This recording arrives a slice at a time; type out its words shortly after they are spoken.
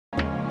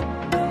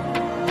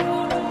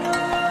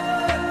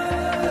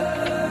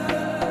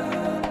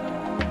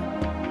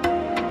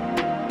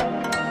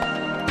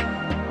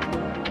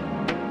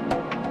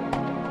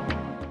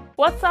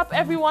What's up,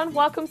 everyone?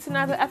 Welcome to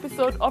another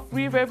episode of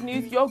Reverb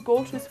News, your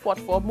go-to spot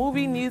for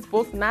movie news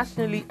both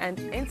nationally and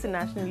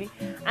internationally.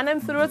 And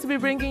I'm thrilled to be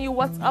bringing you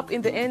what's up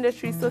in the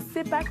industry, so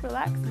sit back,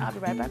 relax. I'll be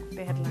right back with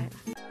the headlines.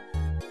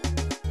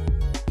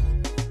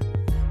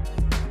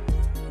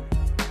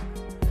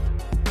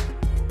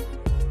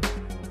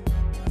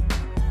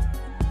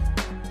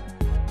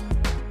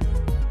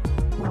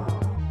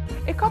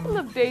 A couple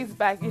of days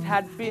back, it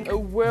had been a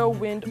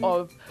whirlwind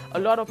of a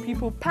lot of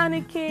people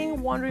panicking,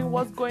 wondering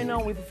what's going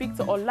on with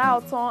Victor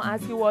Olaotan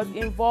as he was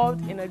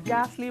involved in a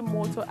ghastly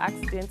motor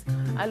accident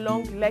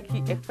along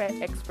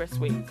Lekki-Epe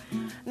Expressway.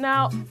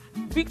 Now,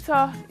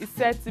 Victor was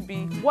said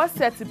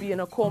to be in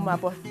a coma,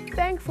 but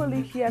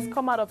thankfully he has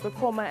come out of the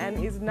coma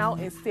and is now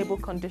in stable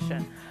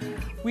condition.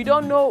 We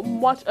don't know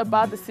much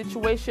about the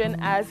situation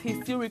as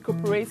he's still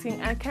recuperating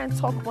and can't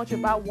talk much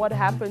about what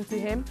happened to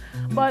him,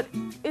 but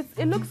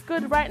it looks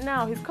good right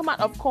now. He's come out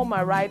of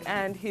coma, right,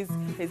 and he's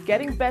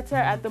getting better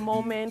at the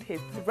moment.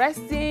 He's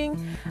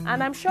resting,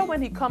 and I'm sure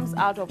when he comes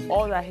out of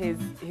all that he's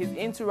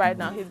into right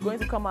now, he's going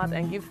to come out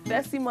and give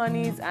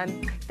testimonies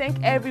and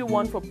thank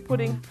everyone for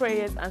putting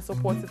prayers and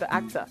support to the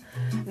actor.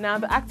 Now,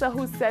 the actor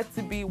who's said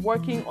to be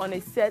working on a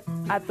set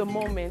at the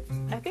moment,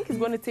 I think he's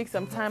going to take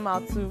some time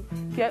out to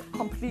get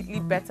completely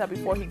better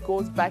before he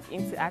goes back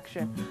into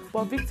action.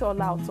 But Victor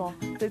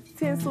Olaotan, the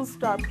tinsel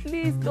star,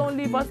 please don't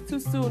leave us too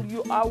soon.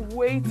 You are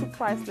way too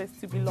priceless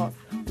to be lost.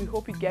 We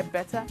hope you get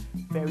better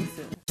very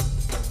soon.